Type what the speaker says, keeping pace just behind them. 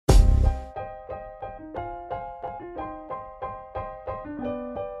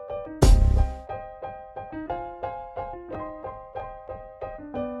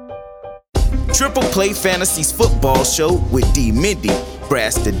Triple Play Fantasies football show with D. Mindy,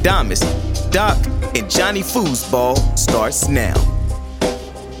 Brastradamus, Doc, and Johnny Foosball starts now.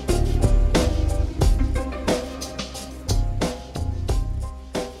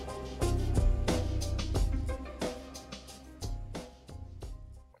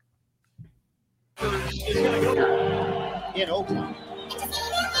 In Oakland.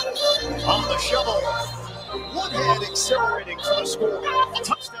 On the shovel. Woodhead accelerating for the score.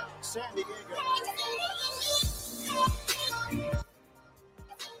 Touchdown, San Diego.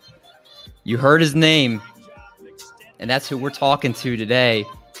 You heard his name, and that's who we're talking to today.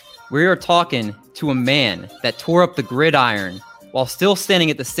 We are talking to a man that tore up the gridiron while still standing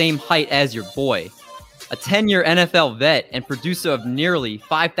at the same height as your boy. A 10-year NFL vet and producer of nearly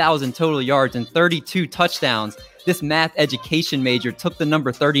 5,000 total yards and 32 touchdowns, this math education major took the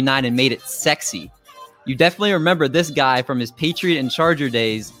number 39 and made it sexy. You definitely remember this guy from his Patriot and Charger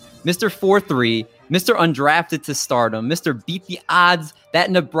days, Mr. 4-3, Mr. Undrafted to Stardom, Mr. Beat the Odds, that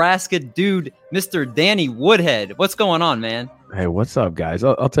Nebraska dude, Mr. Danny Woodhead. What's going on, man? Hey, what's up, guys?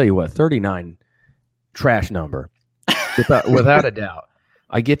 I'll tell you what, 39, trash number, without a doubt.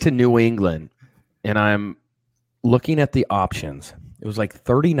 I get to New England, and I'm looking at the options. It was like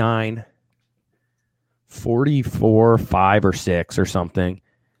 39, 44, 5 or 6 or something.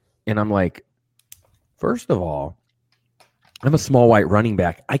 And I'm like, first of all, I'm a small white running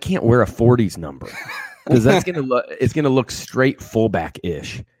back. I can't wear a 40s number because that's gonna look straight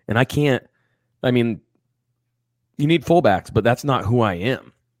fullback-ish. And I can't. I mean, you need fullbacks, but that's not who I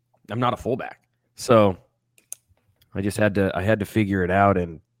am. I'm not a fullback. So I had to figure it out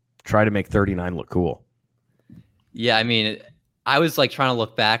and try to make 39 look cool. Yeah, I mean, I was like trying to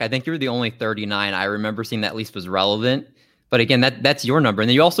look back. I think you were the only 39 I remember seeing that at least was relevant. But again, that's your number. And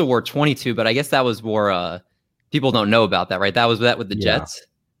then you also wore 22, but I guess that was more people don't know about that, right? That was that with the Jets.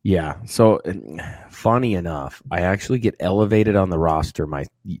 Yeah. So funny enough, I actually get elevated on the roster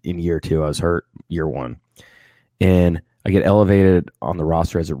in year 2. I was hurt year 1. And I get elevated on the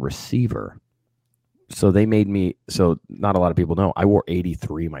roster as a receiver. So they made me, so not a lot of people know, I wore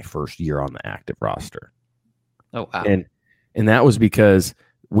 83 my first year on the active roster. Oh, wow. And that was because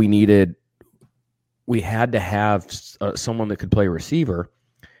we had to have someone that could play receiver.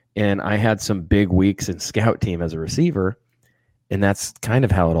 And I had some big weeks in scout team as a receiver. And that's kind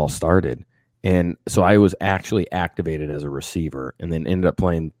of how it all started. And so I was actually activated as a receiver and then ended up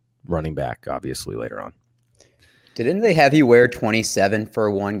playing running back, obviously, later on. Didn't they have you wear 27 for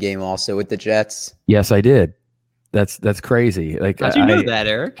one game also with the Jets? Yes, I did. That's crazy. Like, how'd you know that,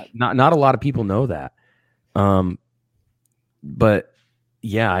 Eric? Not a lot of people know that. But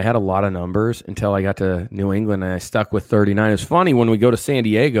yeah, I had a lot of numbers until I got to New England and I stuck with 39. It's funny when we go to San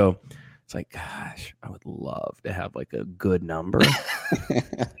Diego, it's like, gosh, I would love to have like a good number.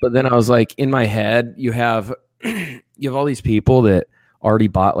 But then I was like, in my head, you have all these people that already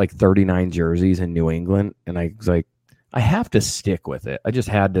bought like 39 jerseys in New England. And I was like, I have to stick with it. I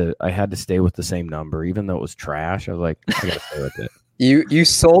had to stay with the same number, even though it was trash. I was like, I got to stay with it. You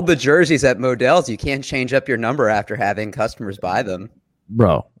sold the jerseys at Modell's. You can't change up your number after having customers buy them.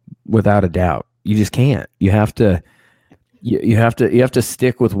 Bro, without a doubt. You just can't. You have to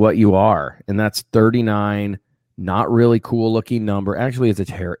stick with what you are. And that's 39, not really cool looking number. Actually,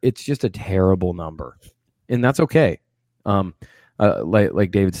 it's just a terrible number. And that's okay.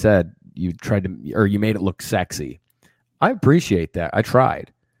 Like David said, you made it look sexy. I appreciate that. I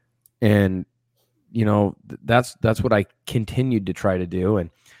tried. And that's what I continued to try to do. And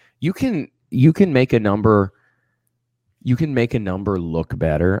you can make a number look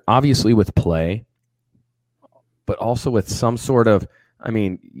better, obviously with play, but also with some sort of,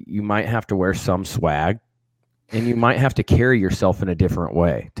 you might have to wear some swag and you might have to carry yourself in a different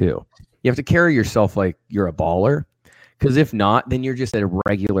way too. You have to carry yourself like you're a baller, because if not, then you're just a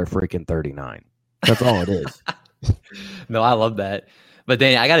regular freaking 39. That's all it is. No, I love that. But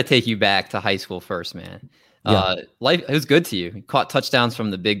Danny, I got to take you back to high school first, man. Yeah. Life, it was good to you. You caught touchdowns from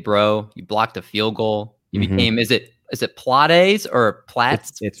the big bro. You blocked a field goal. You became, is it Plattes or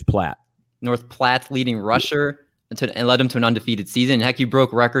Platts? It's Platt. North Platt's leading rusher and led him to an undefeated season. Heck, you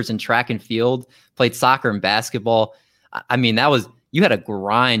broke records in track and field, played soccer and basketball. I mean, you had a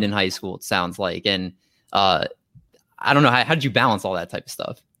grind in high school, it sounds like. And I don't know, how did you balance all that type of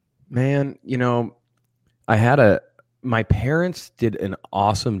stuff? Man, my parents did an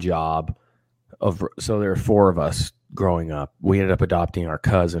awesome job so there were 4 of us growing up. We ended up adopting our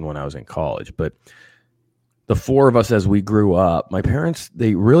cousin when I was in college, but the 4 of us as we grew up, my parents,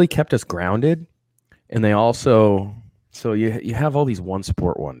 they really kept us grounded. And they also, so you have all these one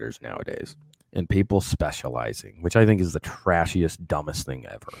sport wonders nowadays and people specializing, which I think is the trashiest, dumbest thing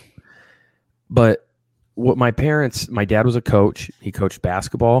ever. But what my dad was a coach. He coached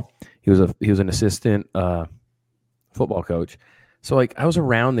basketball. He was an assistant football coach. So like I was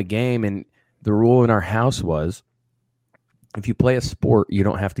around the game, and the rule in our house was if you play a sport, you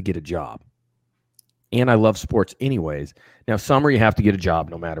don't have to get a job. And I love sports anyways. Now, summer, you have to get a job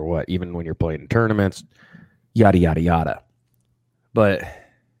no matter what, even when you're playing in tournaments, yada, yada, yada. But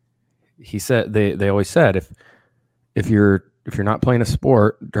he said, they always said, if you're not playing a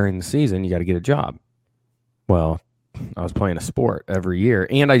sport during the season, you got to get a job. Well, I was playing a sport every year.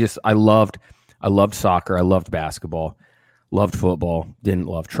 And I loved soccer. I loved basketball, loved football, didn't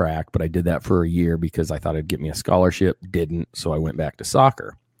love track, but I did that for a year because I thought it'd get me a scholarship. Didn't. So I went back to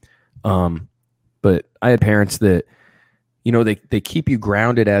soccer. But I had parents that, they keep you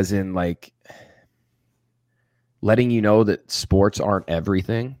grounded, as in like letting you know that sports aren't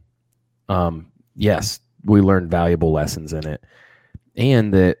everything. Yes, we learned valuable lessons in it.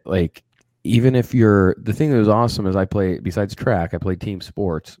 And that like, even if the thing that was awesome is besides track, I played team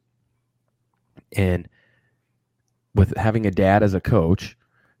sports. And with having a dad as a coach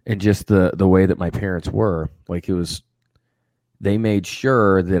and just the way that my parents were, like they made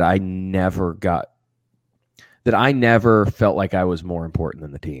sure that I never felt like I was more important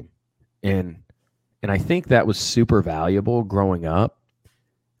than the team. And I think that was super valuable growing up,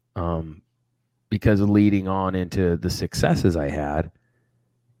 because leading on into the successes I had,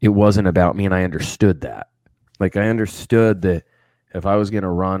 it wasn't about me, and I understood that. Like I understood that if I was going to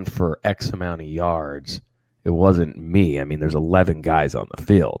run for X amount of yards, it wasn't me. I mean, there's 11 guys on the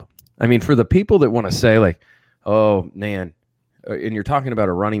field. I mean, for the people that want to say like, oh man, and you're talking about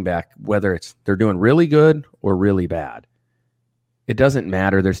a running back, whether they're doing really good or really bad, it doesn't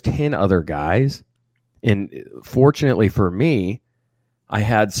matter. There's 10 other guys. And fortunately for me, I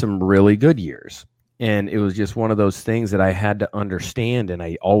had some really good years. And it was just one of those things that I had to understand, and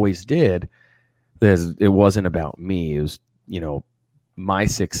I always did. It wasn't about me. It was, my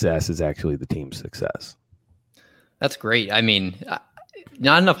success is actually the team's success. That's great. I mean,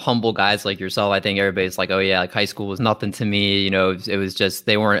 not enough humble guys like yourself. I think everybody's like, oh yeah, like high school was nothing to me. It was just,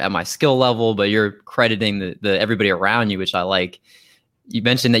 they weren't at my skill level, but you're crediting the everybody around you, which I like. You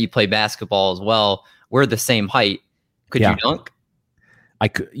mentioned that you play basketball as well. We're the same height. Could you dunk? I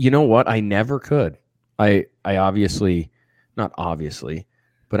could. You know what? I never could. I obviously, not obviously,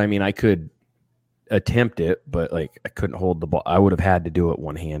 but I mean, I could attempt it, but like I couldn't hold the ball. I would have had to do it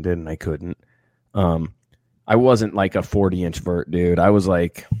one-handed, and I couldn't. I wasn't like a 40-inch vert dude. I was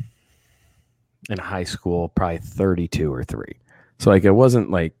like in high school, probably 32 or 3. So like it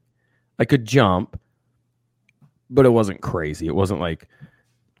wasn't like I could jump, but it wasn't crazy. It wasn't like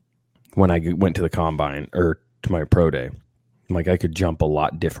when I went to the combine or to my pro day. Like I could jump a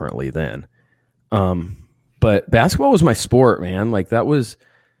lot differently then. But basketball was my sport, man. Like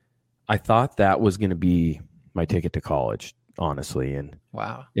I thought that was going to be my ticket to college, honestly. And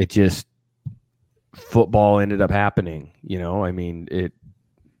wow, football ended up happening, I mean, it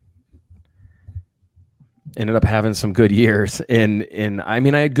ended up having some good years. And I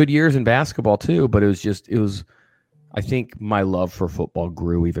mean, I had good years in basketball too, but I think my love for football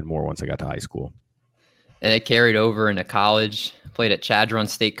grew even more once I got to high school. And it carried over into college. Played at Chadron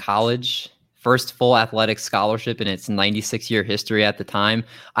State College. First full athletic scholarship in its 96-year history at the time.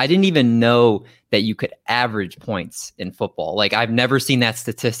 I didn't even know that you could average points in football. Like I've never seen that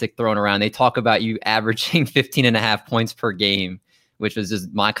statistic thrown around. They talk about you averaging 15.5 points per game, which was just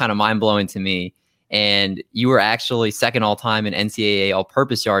kind of mind-blowing to me. And you were actually second all-time in NCAA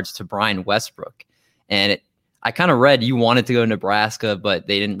all-purpose yards to Brian Westbrook. And I kind of read you wanted to go to Nebraska, but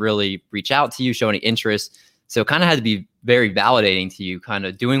they didn't really reach out to you, show any interest. So it kind of had to be very validating to you, kind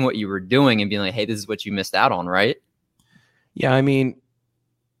of doing what you were doing and being like, hey, this is what you missed out on, right? Yeah, I mean,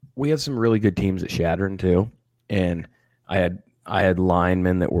 we had some really good teams at Chadron too. And I had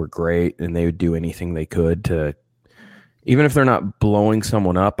linemen that were great, and they would do anything they could to, even if they're not blowing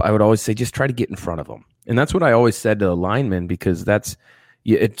someone up, I would always say, just try to get in front of them. And that's what I always said to the linemen, because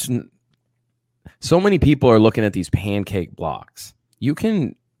it's so many people are looking at these pancake blocks. You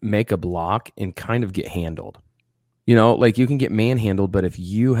can make a block and kind of get handled. Like you can get manhandled, but if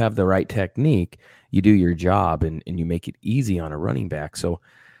you have the right technique, you do your job and you make it easy on a running back. So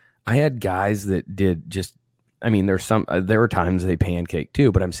I had guys that did just, I mean, there were times they pancake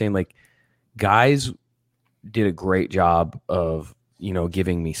too, but I'm saying like guys did a great job of,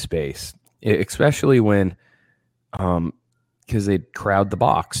 giving me space, especially when, because they'd crowd the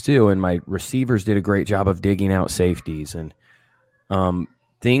box too. And my receivers did a great job of digging out safeties, and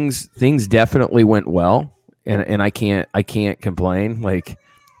things definitely went well. And I can't complain. Like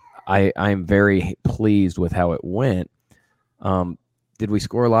I'm very pleased with how it went. Did we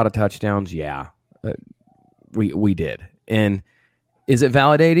score a lot of touchdowns? Yeah, we did. And is it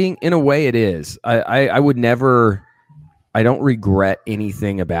validating? In a way, it is. I would never. I don't regret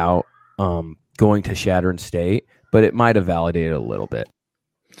anything about going to Chadron State, but it might have validated a little bit.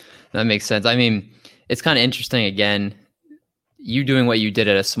 That makes sense. I mean, it's kind of interesting, again, you doing what you did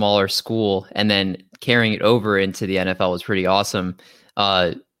at a smaller school and then carrying it over into the NFL was pretty awesome.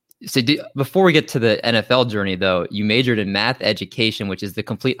 Before we get to the NFL journey, though, you majored in math education, which is the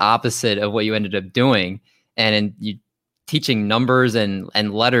complete opposite of what you ended up doing. And you teaching numbers and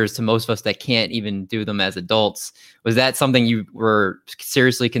letters to most of us that can't even do them as adults. Was that something you were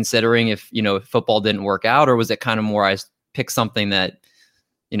seriously considering if football didn't work out, or was it kind of more I picked something that,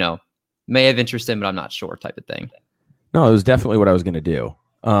 may have interest in, but I'm not sure type of thing? No, it was definitely what I was going to do.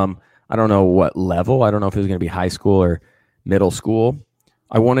 I don't know what level. I don't know if it was going to be high school or middle school.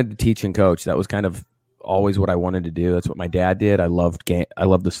 I wanted to teach and coach. That was kind of always what I wanted to do. That's what my dad did. I loved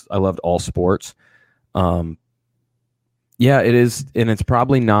all sports. Yeah, it is, and it's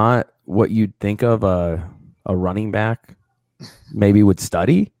probably not what you'd think of a running back maybe would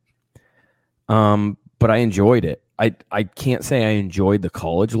study. But I enjoyed it. I can't say I enjoyed the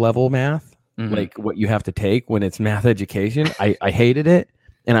college level math, like what you have to take when it's math education. I hated it,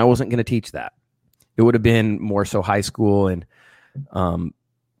 and I wasn't going to teach that. It would have been more so high school and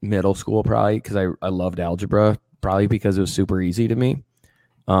middle school probably, because I loved algebra, probably because it was super easy to me.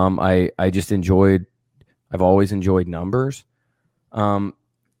 I just enjoyed. I've always enjoyed numbers.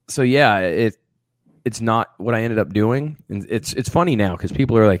 So yeah, it's not what I ended up doing. And it's funny now because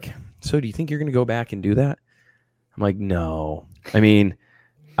people are like, so do you think you're going to go back and do that? I'm like, no. I mean,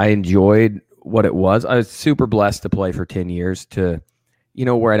 I enjoyed what it was. I was super blessed to play for 10 years to,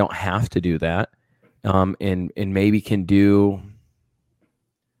 where I don't have to do that. And maybe can do,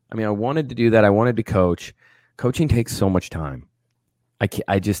 I wanted to do that. I wanted to coach. Coaching takes so much time. I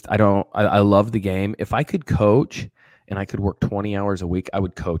love the game. If I could coach and I could work 20 hours a week, I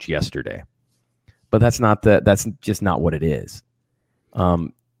would coach yesterday. But that's just not what it is.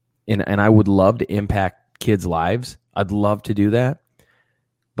 And I would love to impact kids' lives. I'd love to do that.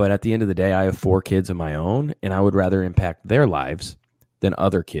 But at the end of the day, I have 4 kids of my own, and I would rather impact their lives than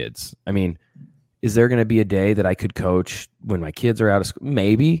other kids. I mean, is there going to be a day that I could coach when my kids are out of school?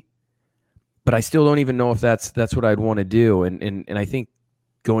 Maybe. But I still don't even know if that's what I'd want to do. And I think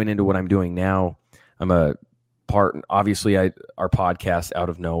going into what I'm doing now, I'm a part, obviously, our podcast Out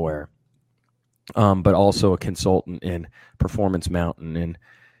of Nowhere, but also a consultant in Performance Mountain. And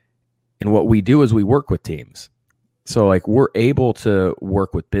what we do is we work with teams. So like we're able to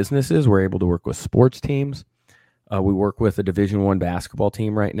work with businesses. We're able to work with sports teams. We work with a Division I basketball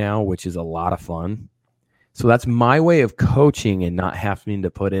team right now, which is a lot of fun. So that's my way of coaching and not having to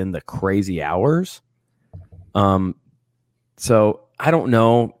put in the crazy hours. So I don't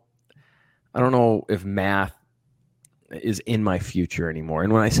know if math is in my future anymore.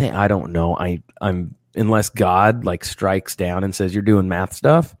 And when I say I don't know, I'm unless God like strikes down and says you're doing math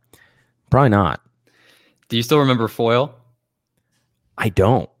stuff, probably not. Do you still remember FOIL? I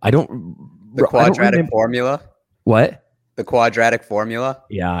don't. The quadratic formula. What? The quadratic formula.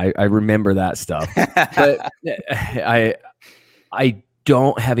 Yeah, I remember that stuff. But I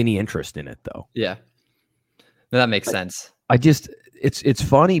don't have any interest in it though. Yeah. No, that makes sense. I just it's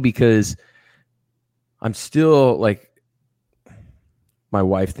funny because I'm still like, my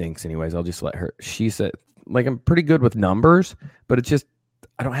wife thinks anyways, I'll just let her. She said like I'm pretty good with numbers, but it's just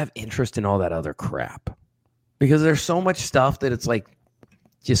I don't have interest in all that other crap. Because there's so much stuff that it's like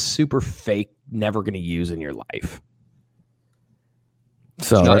just super fake, never going to use in your life.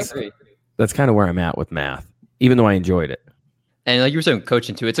 So that's kind of where I'm at with math, even though I enjoyed it. And like you were saying,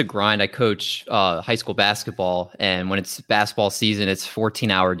 coaching too, it's a grind. I coach high school basketball, and when it's basketball season, it's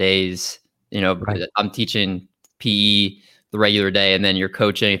 14-hour days. Right. I'm teaching PE the regular day, and then you're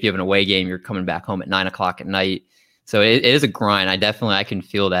coaching. If you have an away game, you're coming back home at 9:00 at night. So it is a grind. I can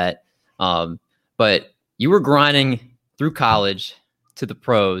feel that. But you were grinding through college to the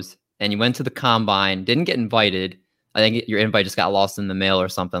pros, and you went to the combine, didn't get invited. I think your invite just got lost in the mail or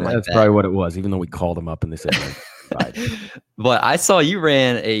something like that. That's probably what it was, even though we called them up and they said, But I saw you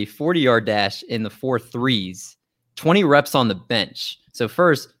ran a 40-yard dash in the 4.3s, 20 reps on the bench. So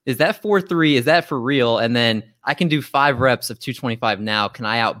first, is that 4.3? Is that for real? And then I can do 5 reps of 225 now. Can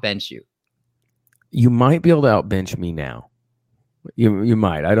I outbench you? You might be able to outbench me now. You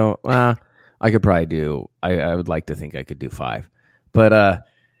might. I don't. I could probably do. I would like to think I could do 5, but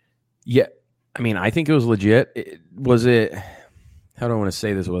yeah. I mean, I think it was legit. How do I want to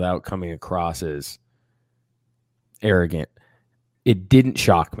say this without coming across as arrogant? It didn't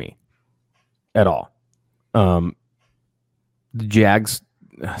shock me at all. the Jags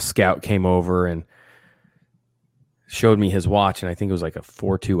scout came over and showed me his watch, and I think it was like a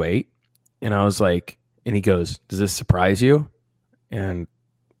 428. And I was like, and he goes, "Does this surprise you?" And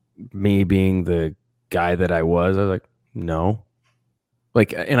me being the guy that I was like, no.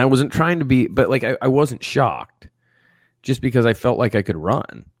 Like, and I wasn't trying to be, but like, I wasn't shocked just because I felt like I could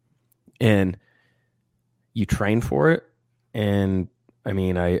run. And you train for it. And I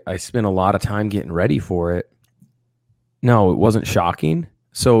mean, I spent a lot of time getting ready for it. No, it wasn't shocking.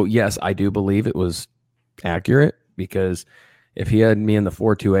 So yes, I do believe it was accurate, because if he had me in the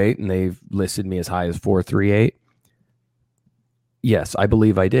 428 and they've listed me as high as 438, yes, I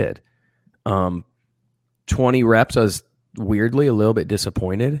believe I did. 20 reps, I was weirdly a little bit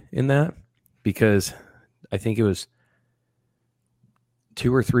disappointed in that, because I think it was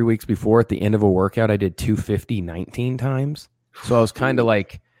 2 or 3 weeks before, at the end of a workout, I did 250 19 times. So I was kind of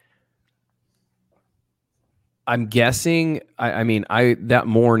like, I'm guessing, I mean, that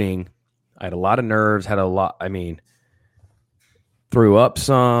morning, I had a lot of nerves, threw up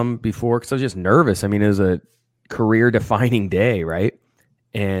some before because I was just nervous. I mean, it was a career-defining day, right?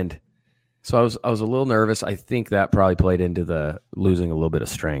 And so I was a little nervous. I think that probably played into the losing a little bit of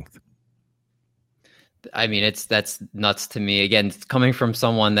strength. I mean, that's nuts to me. Again, it's coming from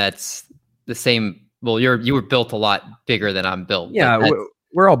someone that's the same. Well, you were built a lot bigger than I'm built. Yeah,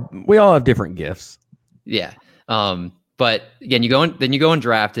 we all have different gifts. Yeah. But again, you go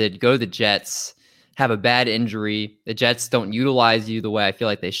undrafted, go to the Jets, have a bad injury. The Jets don't utilize you the way I feel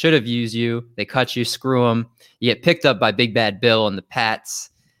like they should have used you. They cut you, screw them. You get picked up by Big Bad Bill and the Pats.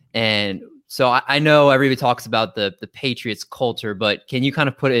 And so I know everybody talks about the Patriots culture, but can you kind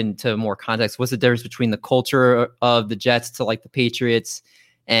of put it into more context? What's the difference between the culture of the Jets to like the Patriots?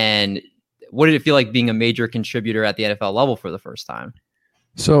 And what did it feel like being a major contributor at the NFL level for the first time?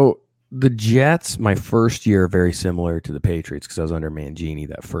 So the Jets, my first year, very similar to the Patriots because I was under Mangini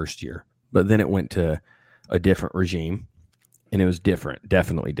that first year. But then it went to a different regime, and it was different,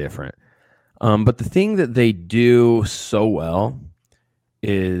 definitely different. But the thing that they do so well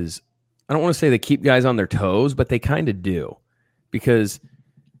is, I don't want to say they keep guys on their toes, but they kind of do, because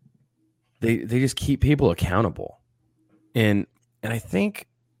they just keep people accountable. And I think,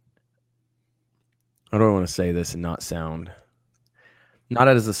 I don't want to say this and not sound, not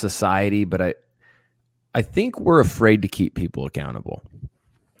as a society, but I think we're afraid to keep people accountable.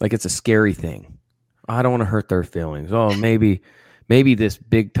 Like, it's a scary thing. I don't want to hurt their feelings. Oh, maybe this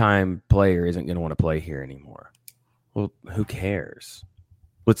big time player isn't going to want to play here anymore. Well, who cares?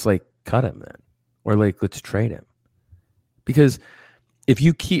 Let's cut him then, or let's trade him. Because if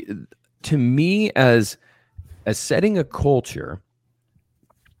you keep, to me, as setting a culture,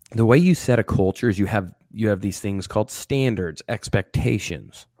 the way you set a culture is you have these things called standards,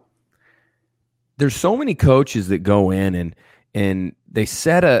 expectations. There's so many coaches that go in and they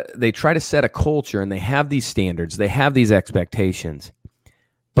try to set a culture, and they have these standards, they have these expectations,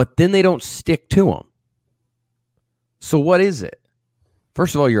 but then they don't stick to them. So what is it?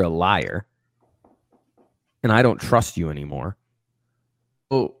 First of all, you're a liar, and I don't trust you anymore.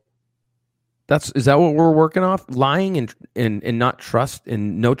 Oh, is that what we're working off? Lying and not trust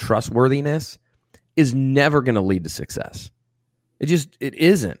and no trustworthiness is never going to lead to success. It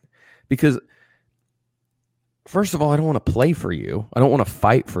isn't, because first of all, I don't want to play for you. I don't want to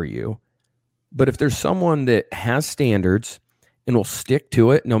fight for you. But if there's someone that has standards and will stick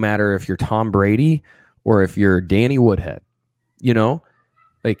to it, no matter if you're Tom Brady or if you're Danny Woodhead,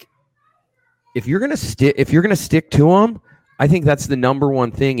 if you're gonna stick to them, I think that's the number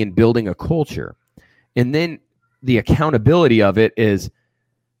one thing in building a culture. And then the accountability of it is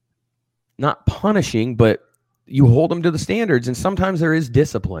not punishing, but you hold them to the standards. And sometimes there is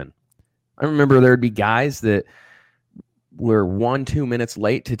discipline. I remember there'd be guys that were 1-2 minutes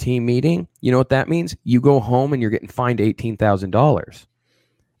late to team meeting. You know what that means? You go home and you're getting fined $18,000.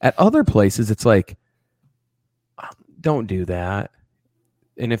 At other places, it's like, don't do that.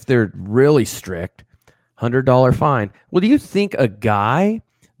 And if they're really strict, $100 fine. Well, do you think a guy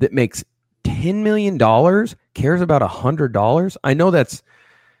that makes $10 million cares about $100? I know that's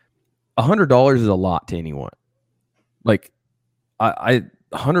 $100 is a lot to anyone.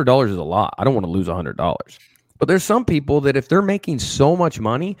 $100 is a lot. I don't want to lose $100. But there's some people that if they're making so much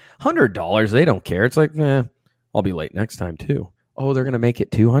money, $100, they don't care. It's like, I'll be late next time too. Oh, they're going to make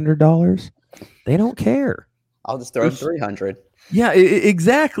it $200? They don't care. I'll just throw $300. Yeah,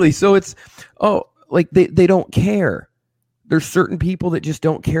 exactly. So it's, they don't care. There's certain people that just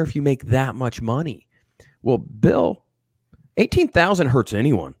don't care if you make that much money. Well, Bill, $18,000 hurts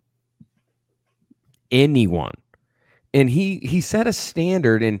anyone. Anyone. And he set a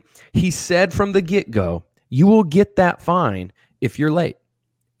standard, and he said from the get-go, You will get that fine if you're late.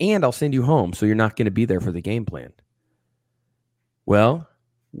 And I'll send you home so you're not going to be there for the game plan. Well,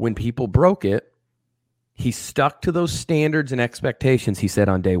 when people broke it, he stuck to those standards and expectations he set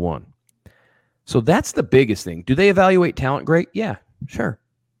on day one. So that's the biggest thing. Do they evaluate talent great? Yeah, sure.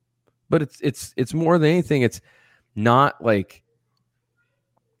 But it's more than anything, it's not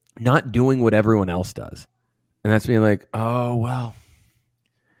doing what everyone else does. And that's being like, oh, well,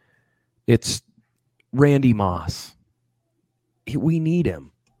 it's Randy Moss. We need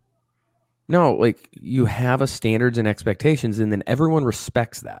him. No, like you have a standards and expectations, and then everyone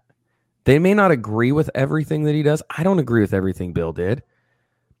respects that. They may not agree with everything that he does. I don't agree with everything Bill did,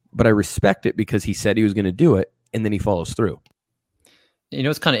 but I respect it because he said he was going to do it, and then he follows through. You know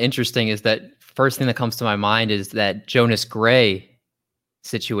what's kind of interesting is that first thing that comes to my mind is that Jonas Gray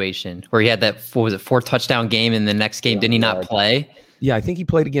situation where he had that 4-touchdown game, and the next game didn't he not play? Yeah, I think he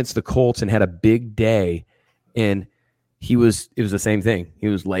played against the Colts and had a big day, and it was the same thing. He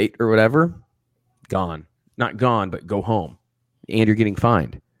was late or whatever, gone. Not gone, but go home. And you're getting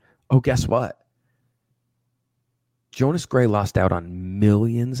fined. Oh, guess what? Jonas Gray lost out on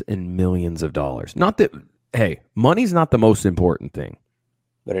millions and millions of dollars. Not that, hey, money's not the most important thing.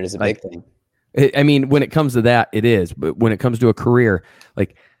 But it is a big thing. I mean, when it comes to that, it is. But when it comes to a career,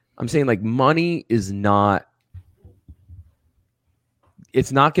 like I'm saying, like money is not,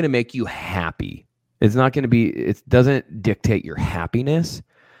 it's not going to make you happy. It's not going to be, it doesn't dictate your happiness.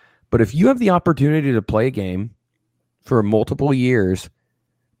 But if you have the opportunity to play a game for multiple years,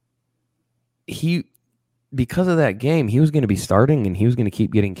 because of that game, he was going to be starting and he was going to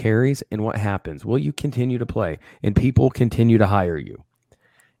keep getting carries. And what happens? Well, you continue to play and people continue to hire you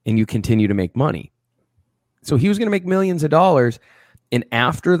and you continue to make money. So he was going to make millions of dollars. And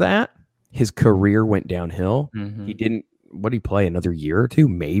after that, his career went downhill. Mm-hmm. He didn't, what did he play? Another year or two?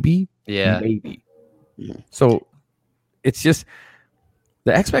 Maybe. Yeah. Maybe. So it's just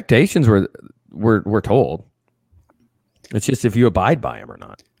the expectations were told. It's just if you abide by them or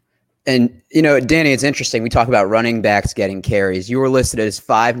not. And, you know, Danny, it's interesting. We talk about running backs getting carries. You were listed as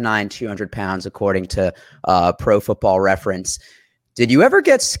 5'9", 200 pounds, according to Pro Football Reference. Did you ever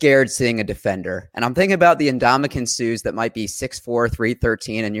get scared seeing a defender? And I'm thinking about the Ndamukong Suhs that might be 6'4",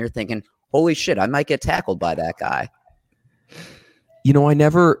 313, and you're thinking, holy shit, I might get tackled by that guy. You know, I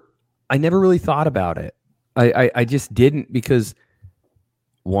never really thought about it. I just didn't because,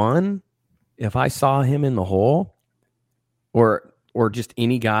 one, if I saw him in the hole or just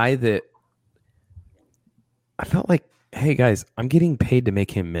any guy that I felt like, hey, guys, I'm getting paid to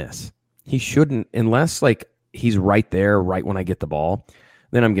make him miss. He shouldn't, unless like he's right there, right when I get the ball,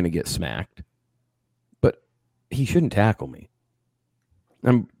 then I'm going to get smacked. But he shouldn't tackle me.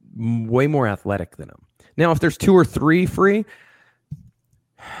 I'm way more athletic than him. Now, if there's 2 or 3 free,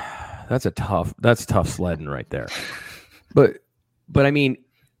 that's tough sledding right there. But I mean,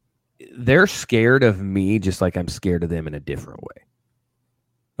 they're scared of me just like I'm scared of them in a different way.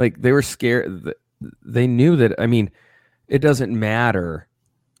 Like they were scared. They knew that, I mean, it doesn't matter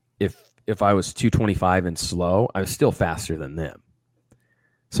if I was 225 and slow, I was still faster than them.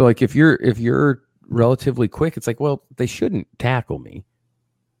 So like if you're relatively quick, it's like, well, they shouldn't tackle me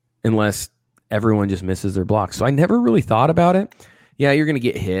unless everyone just misses their blocks. So I never really thought about it. Yeah, you're going to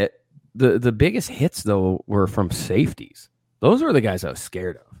get hit. The biggest hits, though, were from safeties. Those were the guys I was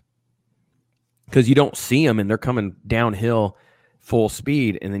scared of because you don't see them and they're coming downhill full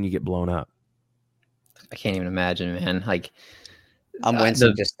speed and then you get blown up. I can't even imagine, man. Like I'm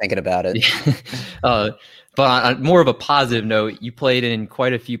wincing just thinking about it. But on more of a positive note, you played in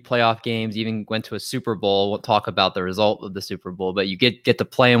quite a few playoff games, even went to a Super Bowl. We'll talk about the result of the Super Bowl, but you get to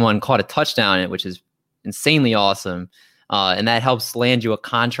play in one, caught a touchdown in it, which is insanely awesome. And that helps land you a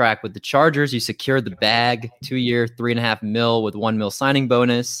contract with the Chargers. You secured the bag, 2-year, $3.5 million with $1 million signing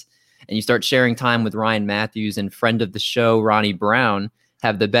bonus. And you start sharing time with Ryan Matthews and friend of the show, Ronnie Brown,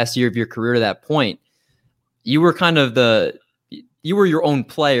 have the best year of your career to that point. You were kind of you were your own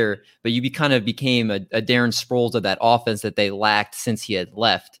player, but you kind of became a Darren Sproles of that offense that they lacked since he had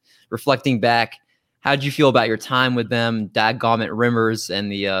left. Reflecting back, how did you feel about your time with them, Dadgummit Rimmers,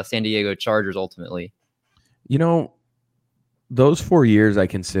 and the San Diego Chargers ultimately? You know, those 4 years I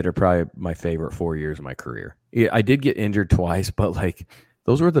consider probably my favorite 4 years of my career. I did get injured twice, but like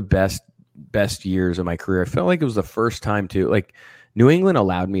those were the best years of my career. I felt like it was the first time to like New England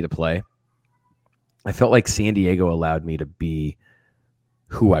allowed me to play. I felt like San Diego allowed me to be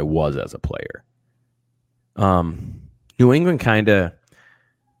who I was as a player. New England kind of,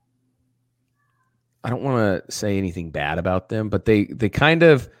 I don't want to say anything bad about them, but they kind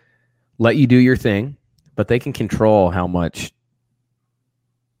of let you do your thing, but they can control how much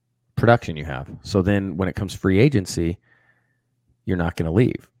production you have. So then when it comes free agency, you're not going to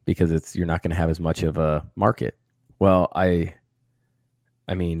leave because you're not going to have as much of a market. Well, I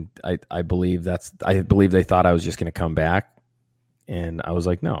believe they thought I was just going to come back, and I was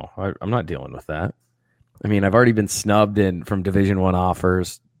like, no, I'm not dealing with that. I mean, I've already been snubbed from Division I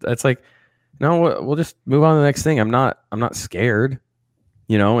offers. That's like, no, we'll just move on to the next thing. I'm not scared,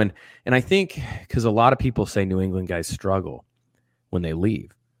 and I think because a lot of people say New England guys struggle when they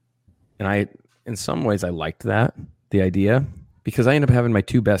leave. And in some ways I liked that, the idea, because I ended up having my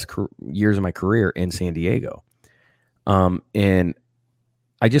two best years of my career in San Diego. And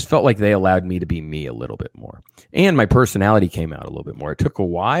I just felt like they allowed me to be me a little bit more. And my personality came out a little bit more. It took a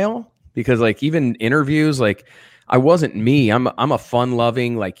while because like even interviews, like I wasn't me. I'm a fun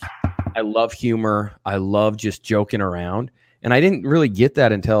loving, like I love humor. I love just joking around. And I didn't really get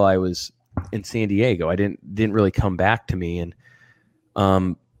that until I was in San Diego. I didn't really come back to me. And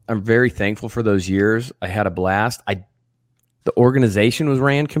I'm very thankful for those years. I had a blast. The organization was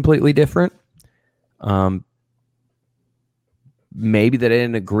ran completely different. Maybe that I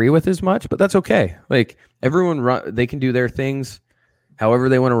didn't agree with as much, but that's okay. Like everyone they can do their things however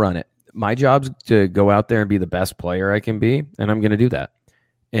they want to run it. My job's to go out there and be the best player I can be, and I'm going to do that.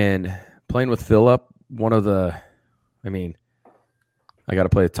 And playing with Phillip, I got to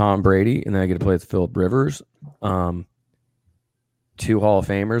play with Tom Brady, and then I get to play with Phillip Rivers. Two Hall of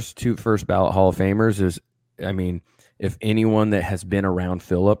Famers, two first ballot Hall of Famers if anyone that has been around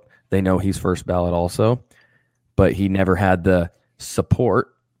Phillip, they know he's first ballot also, but he never had the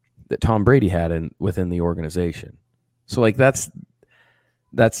support that Tom Brady had within the organization. So like that's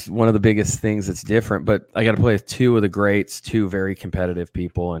one of the biggest things that's different, but I got to play with two of the greats, two very competitive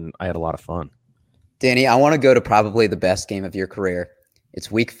people, and I had a lot of fun. Danny, I want to go to probably the best game of your career.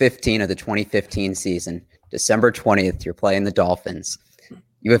 It's week 15 of the 2015 season. December 20th, you're playing the Dolphins.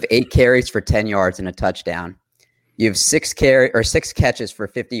 You have 8 carries for 10 yards and a touchdown. You have 6 catches for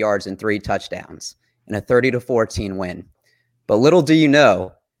 50 yards and 3 touchdowns and a 30-14 win. But little do you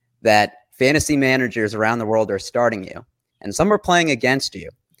know that fantasy managers around the world are starting you, and some are playing against you,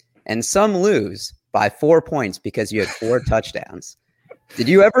 and some lose by 4 points because you had 4 touchdowns. Did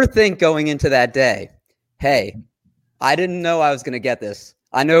you ever think going into that day, hey, I didn't know I was going to get this.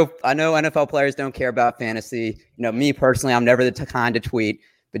 I know NFL players don't care about fantasy. Me personally, I'm never the kind to tweet.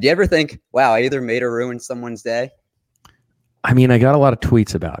 But do you ever think, wow, I either made or ruined someone's day? I mean, I got a lot of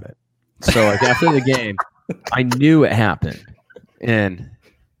tweets about it. So like after the game, I knew it happened. And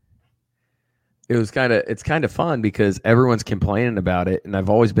it's kind of fun because everyone's complaining about it. And I've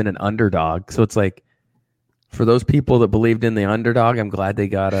always been an underdog. So it's like, for those people that believed in the underdog, I'm glad they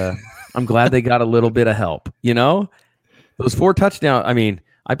got a little bit of help, Those 4 touchdowns,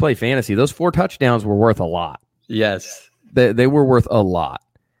 I play fantasy. Those 4 touchdowns were worth a lot. Yes. They were worth a lot.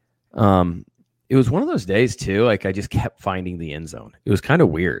 It was one of those days too. Like I just kept finding the end zone. It was kind of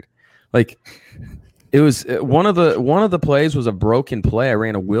weird. Like it was one of the plays was a broken play. I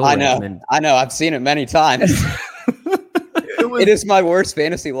ran a wheel. I know. I've seen it many times. It is my worst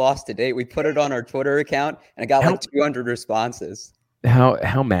fantasy loss to date. We put it on our Twitter account and I got like 200 responses.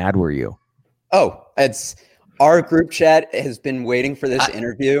 How mad were you? Oh, it's our group chat has been waiting for this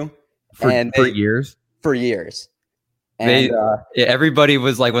interview for years. For years. And everybody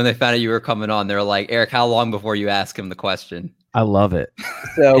was like, when they found out you were coming on, they were like, Eric, how long before you ask him the question? I love it.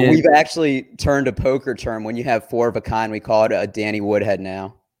 So we've actually turned a poker term. When you have 4 of a kind, we call it a Danny Woodhead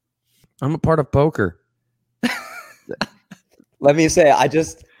now. I'm a part of poker. Let me say,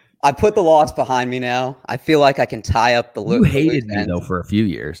 I put the loss behind me now. I feel like I can tie up the You hated me though for a few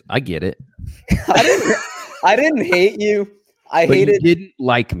years. I get it. I didn't hate you. You didn't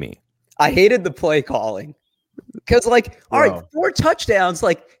like me. I hated the play calling. Because all right, 4 touchdowns.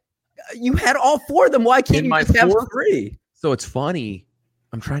 Like you had all 4 of them. Why can't you just have 3? So it's funny.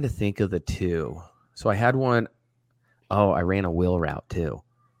 I'm trying to think of the 2. So I had one. Oh, I ran a wheel route too.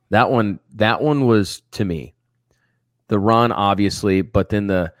 That one was to me. The run, obviously, but then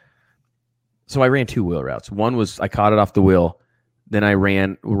so I ran 2 wheel routes. One was I caught it off the wheel, then I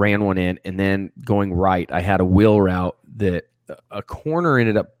ran one in, and then going right, I had a wheel route that a corner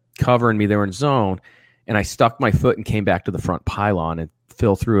ended up covering me. They were in zone, and I stuck my foot and came back to the front pylon and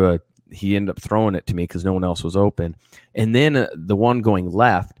fell through he ended up throwing it to me because no one else was open. And then the one going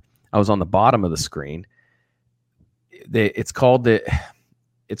left, I was on the bottom of the screen. It's called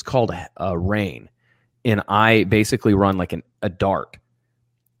a rain. And I basically run like a dart.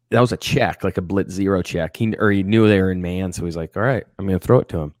 That was a check, like a blitz 0 check. He knew they were in man, so he's like, all right, I'm going to throw it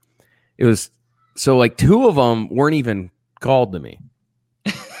to him. It was so like 2 of them weren't even called to me,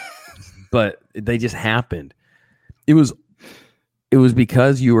 but they just happened. It was it was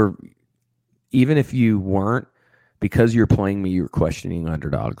because you were, even if you weren't, because you're playing me, you were questioning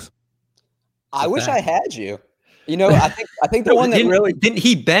underdogs. I wish I had you. You know, I think the one that really didn't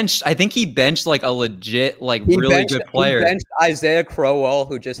he bench. I think he benched like a legit, like good player. He benched Isaiah Crowell,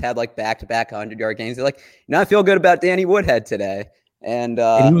 who just had like back-to-back 100-yard games. They're like, I feel good about Danny Woodhead today, and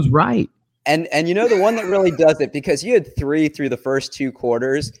he was right. And you know, the one that really does it, because you had 3 through the first 2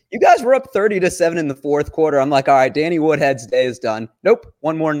 quarters. You guys were up 30-7 in the fourth quarter. I'm like, all right, Danny Woodhead's day is done. Nope,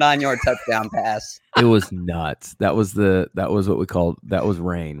 one more 9-yard touchdown pass. It was nuts. That was what we called, that was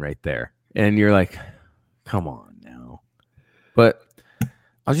rain right there. And you're like, come on. But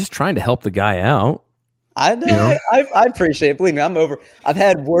I was just trying to help the guy out. I know. You know? I appreciate it. Believe me, I'm over. I've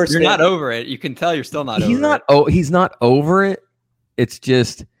had worse. You're not over it. You can tell you're still not over it. Oh, he's not over it. It's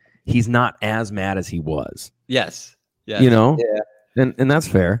just he's not as mad as he was. Yes. Yeah. You know? Yeah. And that's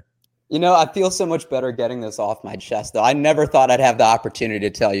fair. You know, I feel so much better getting this off my chest, though. I never thought I'd have the opportunity to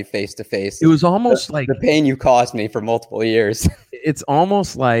tell you face to face. It was almost like the pain you caused me for multiple years. It's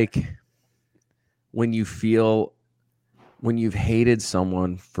almost like when you've hated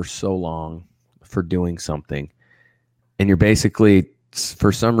someone for so long for doing something, and you're basically,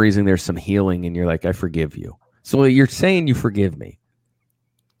 for some reason, there's some healing, and you're like, I forgive you. So you're saying you forgive me.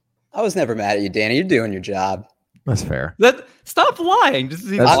 I was never mad at you, Danny. You're doing your job. That's fair. Stop lying.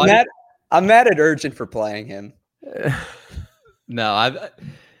 I'm mad at Urgent for playing him. No,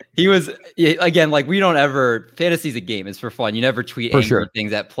 he was, again, like, we don't ever, fantasy's a game. It's for fun. You never tweet angry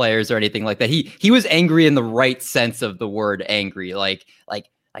things at players or anything like that. He was angry in the right sense of the word angry. Like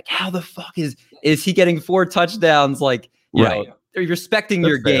how the fuck is he getting 4 touchdowns? Like, you know, respecting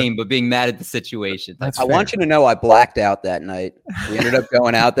your game, but being mad at the situation. I want you to know I blacked out that night. We ended up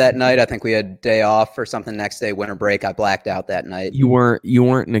going out that night. I think we had day off or something next day, winter break. I blacked out that night. You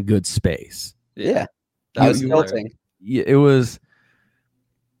weren't in a good space. Yeah. I was tilting. It was,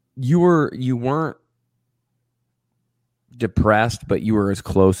 you weren't depressed, but you were as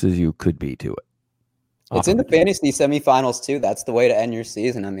close as you could be to it. It's in the fantasy semifinals too. That's the way to end your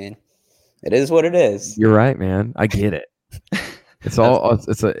season. I mean, it is what it is. You're right, man. I get it.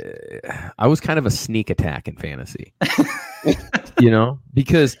 I was kind of a sneak attack in fantasy, you know,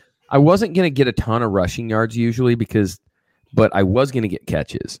 because I wasn't going to get a ton of rushing yards usually but I was going to get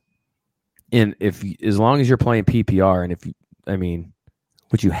catches. And as long as you're playing PPR,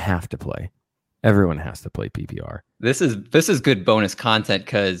 which you have to play, everyone has to play PPR. This is good bonus content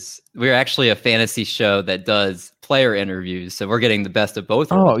because we're actually a fantasy show that does player interviews. So we're getting the best of both.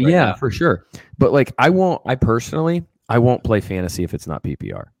 Oh yeah, now. For sure. But like, I won't play fantasy if it's not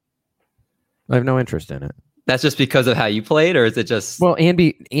PPR. I have no interest in it. That's just because of how you played, or is it just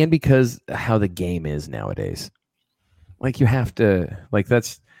and because how the game is nowadays? Like, you have to, like,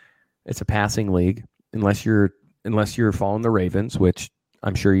 it's a passing league unless you're following the Ravens, which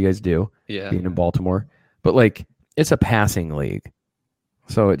I'm sure you guys do. Yeah, being in Baltimore, but like, it's a passing league,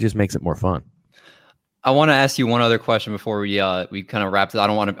 so it just makes it more fun. I want to ask you one other question before we kind of wrap it.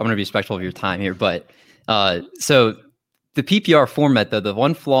 I'm going to be respectful of your time here, but so the PPR format, though, the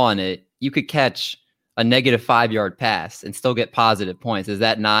one flaw in it, you could catch a negative 5-yard pass and still get positive points. Is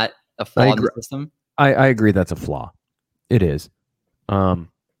that not a flaw in the system? I agree that's a flaw. It is.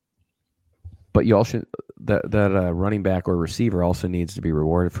 But you also that running back or receiver also needs to be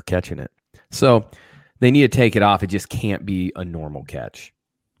rewarded for catching it. So they need to take it off. It just can't be a normal catch.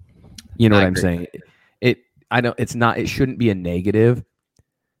 You know what I'm saying? It shouldn't be a negative,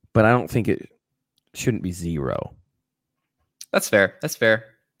 but I don't think it shouldn't be 0. That's fair.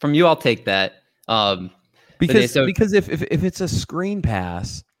 From you, I'll take that. Because if it's a screen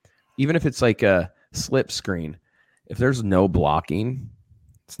pass, even if it's like a slip screen, if there's no blocking,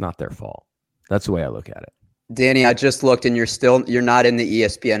 it's not their fault. That's the way I look at it. Danny, I just looked and you're not in the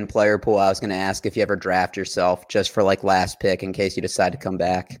ESPN player pool. I was going to ask if you ever draft yourself just for like last pick in case you decide to come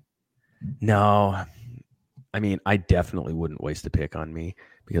back. No, I mean, I definitely wouldn't waste a pick on me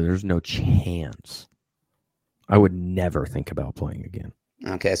because there's no chance. I would never think about playing again.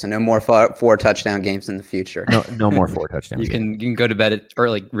 Okay, so no more 4 touchdown games in the future. No more 4 touchdowns. You can go to bed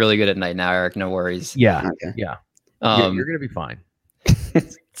early, really good at night now, Eric. No worries. Yeah, okay. Yeah. You're gonna be fine.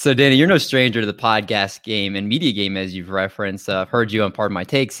 So, Danny, you're no stranger to the podcast game and media game, as you've referenced. I've heard you on Pardon My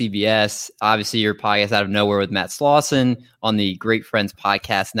Take, CBS. Obviously, your podcast Out of Nowhere with Matt Slauson on the Great Friends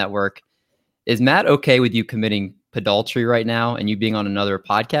Podcast Network. Is Matt okay with you committing pedaltry right now and you being on another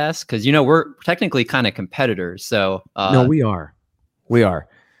podcast? Because, you know, we're technically kind of competitors. So no, we are.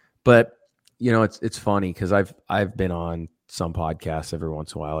 But, you know, it's funny because I've been on some podcasts every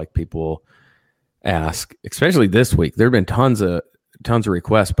once in a while. Like, people ask, especially this week, there have been tons of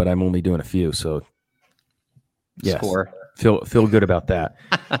requests, but I'm only doing a few. So yes, Feel good about that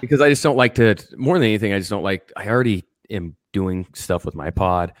because I just don't like to. More than anything, I just don't like. I already am doing stuff with my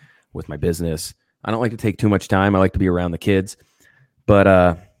pod, with my business. I don't like to take too much time. I like to be around the kids.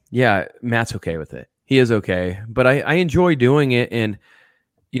 But yeah, Matt's okay with it. He is okay. But I enjoy doing it, and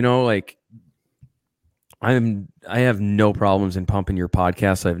like I have no problems in pumping your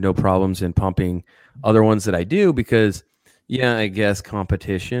podcast. I have no problems in pumping other ones that I do because, yeah, I guess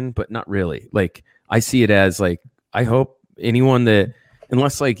competition, but not really. Like I see it as like I hope anyone that,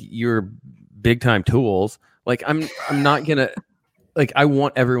 unless like you're big time tools, like I'm not gonna, like I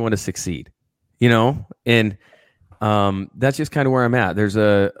want everyone to succeed, and that's just kind of where I'm at. There's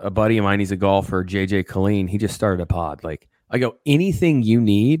a buddy of mine, he's a golfer, JJ Colleen. He just started a pod. Like I go, anything you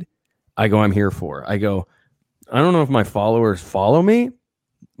need, I go, I'm here for. I go, I don't know if my followers follow me,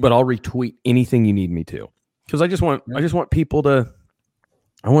 but I'll retweet anything you need me to. Because I just want people to,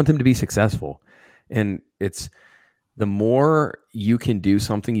 I want them to be successful. And it's the more you can do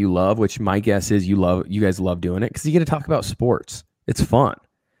something you love, which my guess is you guys love doing it because you get to talk about sports. It's fun.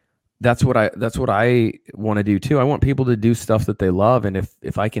 That's what I want to do too. I want people to do stuff that they love. And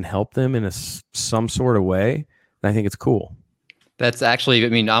if I can help them in some sort of way, then I think it's cool. That's actually, I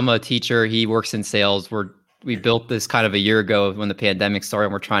mean, I'm a teacher. He works in sales. We built this kind of a year ago when the pandemic started,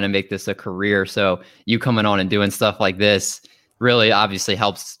 and we're trying to make this a career. So you coming on and doing stuff like this really obviously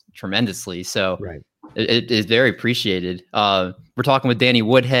helps tremendously. So right. It is very appreciated. We're talking with Danny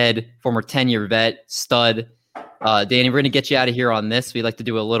Woodhead, former 10-year vet, stud. Danny, we're going to get you out of here on this. We like to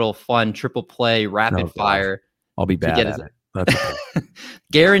do a little fun triple play rapid fire. I'll be bad at it. That's okay.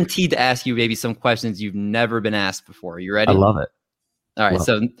 Guaranteed to ask you maybe some questions you've never been asked before. You ready? I love it. All right.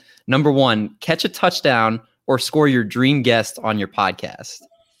 So number one, catch a touchdown or score your dream guest on your podcast.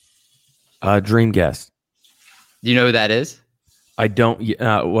 Dream guest. Do you know who that is? I don't.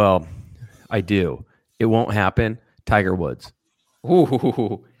 Well, I do. It won't happen. Tiger Woods.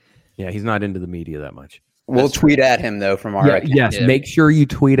 Ooh. Yeah, he's not into the media that much. We'll tweet at him though from our account. Yes. Yeah. Make sure you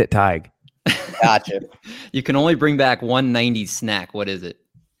tweet at Tig. Gotcha. You can only bring back one 90s snack. What is it?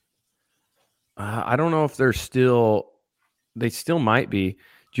 I don't know if they're still. They still might be.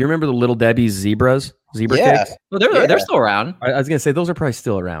 Do you remember the Little Debbie's zebra cakes? Well, they're still around. I was gonna say those are probably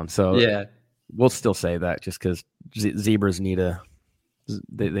still around. So yeah, we'll still say that just because zebras need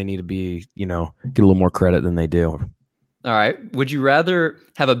they need to be get a little more credit than they do. All right. Would you rather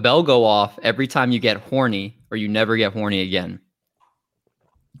have a bell go off every time you get horny, or you never get horny again?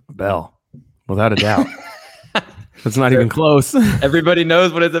 Bell, without a doubt. It's not even close. Everybody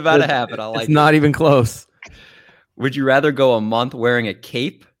knows what is about to happen. It's not even close. Would you rather go a month wearing a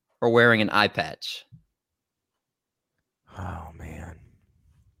cape or wearing an eye patch? Oh, man.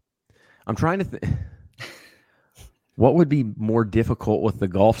 I'm trying to think. What would be more difficult with the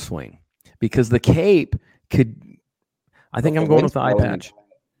golf swing? Because the cape could... I think I'm going with the eye patch.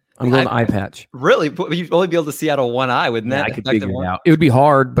 I'm going with the eye patch. Really? You'd only be able to see out of one eye, wouldn't that? I could figure it out. It would be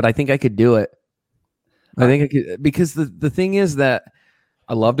hard, but I think I could do it. I think I could... Because the thing is that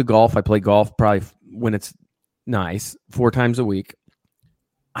I love to golf. I play golf probably when it's nice 4 times a week.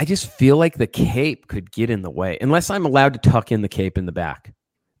 I just feel like the cape could get in the way unless I'm allowed to tuck in the cape in the back.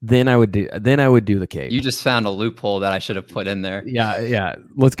 Then I would do the cape. You just found a loophole that I should have put in there. Yeah.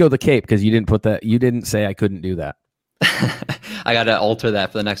 Let's go the cape because you didn't put that. You didn't say I couldn't do that. I got to alter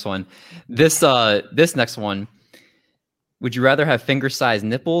that for the next one. This next one. Would you rather have finger-sized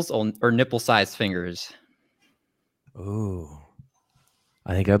nipples or nipple-sized fingers? Ooh.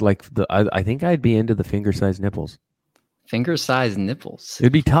 I think I think I'd be into the finger-sized nipples. Finger-sized nipples.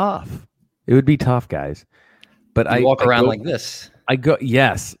 It'd be tough. It would be tough, guys. But I walk around like this.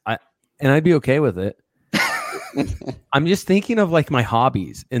 Yes. And I'd be okay with it. I'm just thinking of like my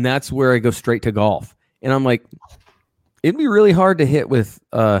hobbies, and that's where I go straight to golf. And I'm like, it'd be really hard to hit with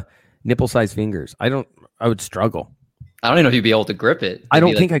nipple-sized fingers. I would struggle. I don't even know if you'd be able to grip it. I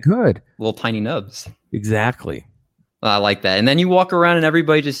don't think I could. Little tiny nubs. Exactly. I like that. And then you walk around and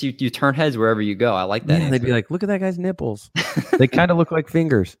everybody just, you turn heads wherever you go. I like that. Yeah, they'd be like, look at that guy's nipples. They kind of look like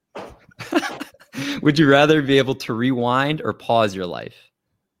fingers. Would you rather be able to rewind or pause your life?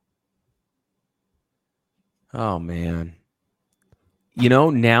 Oh, man.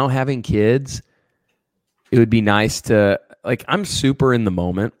 Now having kids, it would be nice to, like, I'm super in the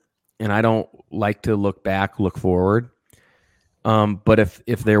moment and I don't like to look back, look forward. But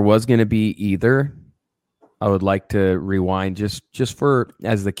if there was going to be either, I would like to rewind just for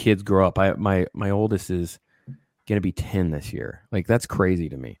as the kids grow up. My oldest is going to be 10 this year. Like, that's crazy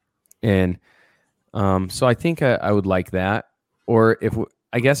to me. And so I think I would like that. Or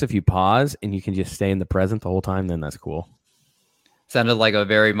if you pause and you can just stay in the present the whole time, then that's cool. Sounded like a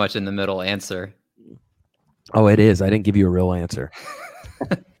very much in the middle answer. Oh, it is. I didn't give you a real answer.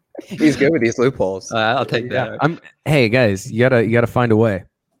 He's good with these loopholes. I'll take that. Hey guys, you gotta find a way.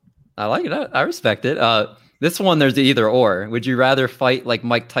 I like it. I respect it. This one, there's either or. Would you rather fight like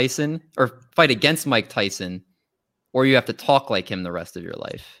Mike Tyson or fight against Mike Tyson, or you have to talk like him the rest of your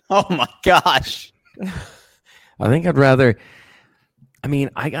life? Oh my gosh. I think I'd rather. I mean,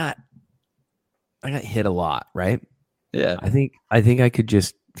 I got hit a lot, right? Yeah. I think I could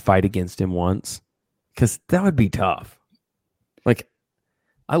just fight against him once, because that would be tough. Like,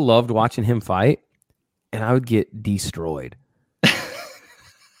 I loved watching him fight, and I would get destroyed.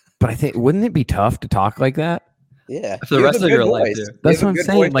 But I think, wouldn't it be tough to talk like that? Yeah. For the rest of your life, dude. That's what I'm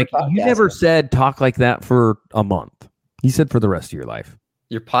saying. Like, you never said talk like that for a month. You said for the rest of your life.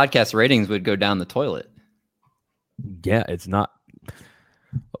 Your podcast ratings would go down the toilet. Yeah, it's not.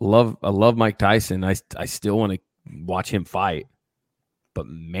 I love Mike Tyson. I still want to watch him fight. But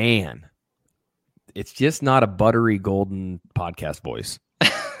man, it's just not a buttery golden podcast voice.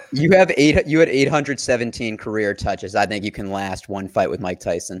 You had 817 career touches. I think you can last one fight with Mike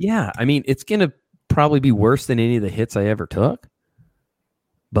Tyson. Yeah, I mean, it's gonna probably be worse than any of the hits I ever took.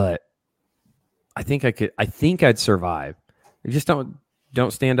 But I think I could. I think I'd survive. You just don't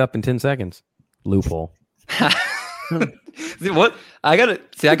stand up in 10 seconds. Loophole. What I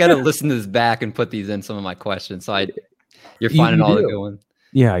gotta listen to this back and put these in some of my questions. So you're finding all the good ones.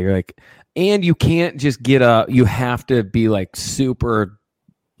 Yeah, you're like, and you can't just get up. You have to be like super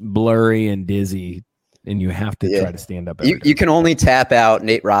blurry and dizzy, and you have to try to stand up. You can only tap out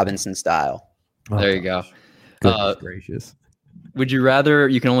Nate Robinson style. Oh, there you go. Goodness gracious. Would you rather,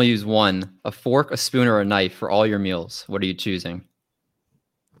 you can only use one, a fork, a spoon, or a knife for all your meals? What are you choosing?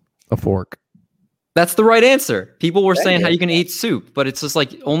 A fork. That's the right answer. People were saying how you can eat soup, but it's just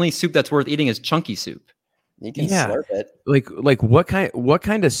like only soup that's worth eating is chunky soup. You can slurp it. Like what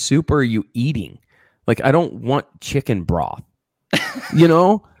kind of soup are you eating? Like, I don't want chicken broth. You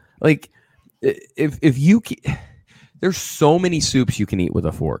know? Like, if you there's so many soups you can eat with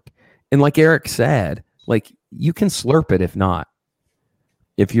a fork. And like Eric said, like, you can slurp it if not.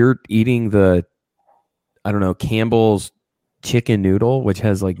 If you're eating the, I don't know, Campbell's chicken noodle, which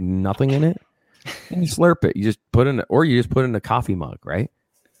has like nothing in it, and you slurp it. You just put in a coffee mug, right?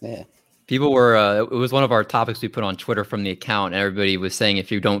 Yeah. People were, it was one of our topics we put on Twitter from the account, and everybody was saying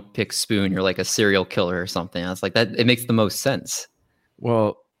if you don't pick spoon, you're like a serial killer or something. I was like, that it makes the most sense.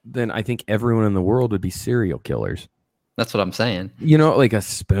 Well, then I think everyone in the world would be serial killers. That's what I'm saying. You know, like a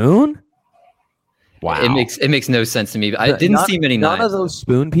spoon? Wow. It makes no sense to me. I didn't see many knives. None of those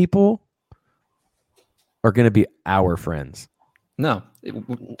spoon people are going to be our friends. No.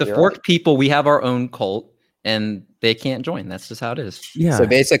 The fork people, we have our own cult, and they can't join. That's just how it is. Yeah. So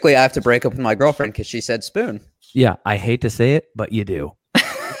basically, I have to break up with my girlfriend because she said spoon. Yeah. I hate to say it, but you do.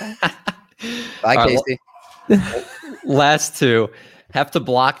 Bye, Casey. Last two. Have to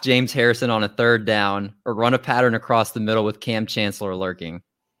block James Harrison on a third down or run a pattern across the middle with Cam Chancellor lurking.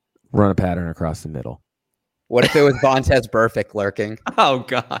 Run a pattern across the middle. What if it was Vontez Burfict lurking? Oh,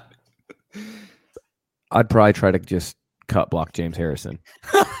 God. I'd probably try to just cut block James Harrison.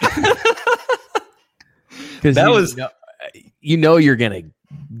 Because you know you're going to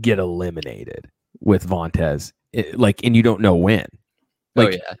get eliminated with Vontez. And you don't know when.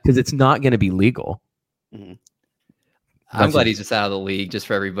 Like, because it's not going to be legal. Mm-hmm. I'm glad he's just out of the league, just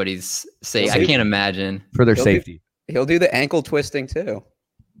for everybody's sake. I can't imagine. For their safety. He'll do the ankle twisting too.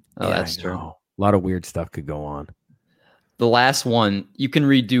 Oh, yeah, that's true. A lot of weird stuff could go on. The last one, you can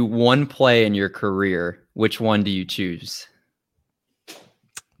redo one play in your career. Which one do you choose?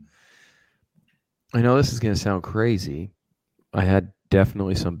 I know this is going to sound crazy. I had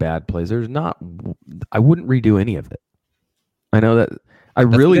definitely some bad plays. I wouldn't redo any of it. I know that I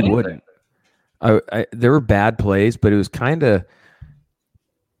really wouldn't. There were bad plays, but it was kind of,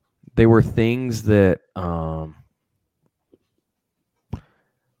 they were things that, I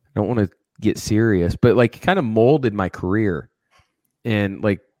don't want to get serious, but like kind of molded my career. And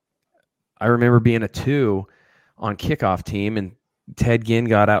like, I remember being a 2 on kickoff team, and Ted Ginn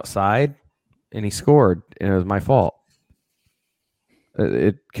got outside and he scored, and it was my fault.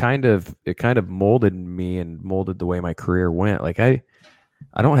 It kind of molded me and molded the way my career went. Like, I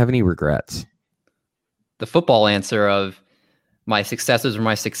don't have any regrets. The football answer of my successes were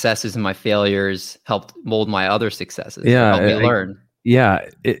my successes and my failures helped mold my other successes. Yeah, helped me learn. Yeah,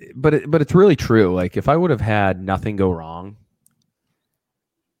 but it's really true. Like, if I would have had nothing go wrong,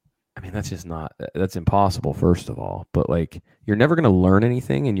 I mean, that's impossible, first of all. But like, you're never going to learn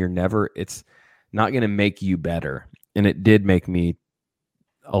anything, and it's not going to make you better. And it did make me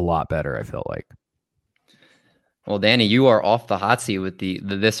a lot better, I felt like. Well, Danny, you are off the hot seat with the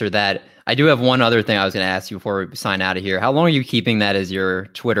this or that. I do have one other thing I was going to ask you before we sign out of here. How long are you keeping that as your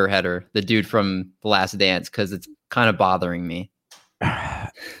Twitter header, the dude from The Last Dance? Because it's kind of bothering me.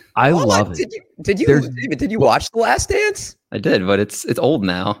 I love it. Did you watch The Last Dance? I did, but it's old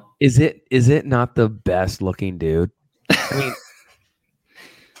now. Is it not the best looking dude? I mean,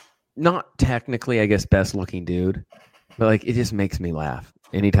 not technically, I guess, best looking dude, but like it just makes me laugh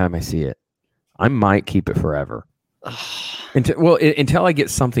anytime I see it. I might keep it forever. Until I get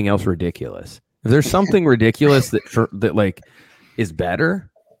something else ridiculous. If there's something ridiculous that like is better,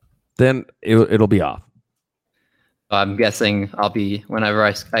 then it'll be off. I'm guessing I'll be, whenever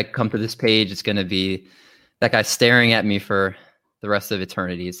I come to this page, it's going to be that guy staring at me for the rest of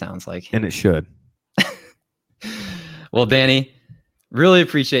eternity, it sounds like. And it should. Well, Danny, really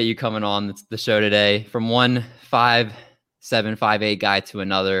appreciate you coming on the show today. From one 5'7", 5'8" guy to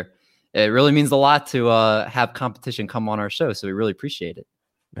another. It really means a lot to have competition come on our show, so we really appreciate it.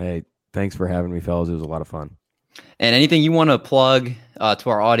 Hey, thanks for having me, fellas. It was a lot of fun. And anything you want to plug to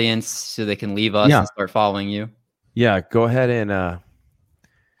our audience so they can leave us and start following you? Yeah, go ahead and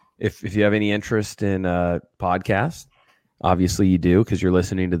if you have any interest in podcast, obviously you do because you're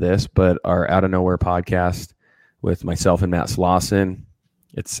listening to this, but our Out of Nowhere podcast with myself and Matt Slauson,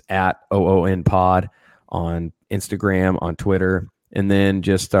 it's at OON Pod on Instagram, on Twitter, and then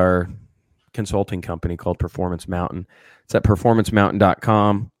just our consulting company called Performance Mountain. It's at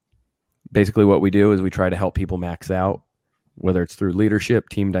performancemountain.com. Basically what we do is we try to help people max out, whether it's through leadership,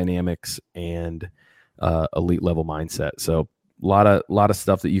 team dynamics, and elite level mindset. So a lot of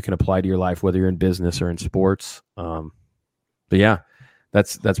stuff that you can apply to your life, whether you're in business or in sports. But yeah,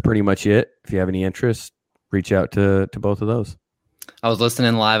 that's pretty much it. If you have any interest, reach out to both of those. I was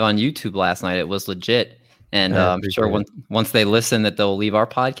listening live on YouTube last night. It was legit. And I'm sure once they listen that they'll leave our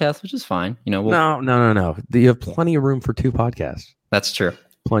podcast, which is fine. You know, No. You have plenty of room for 2 podcasts. That's true.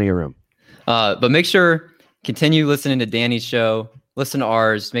 Plenty of room. But make sure, continue listening to Danny's show. Listen to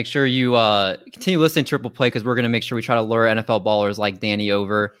ours. Make sure you continue listening to Triple Play because we're going to make sure we try to lure NFL ballers like Danny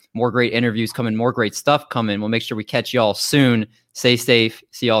over. More great interviews coming, more great stuff coming. We'll make sure we catch y'all soon. Stay safe.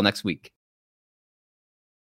 See y'all next week.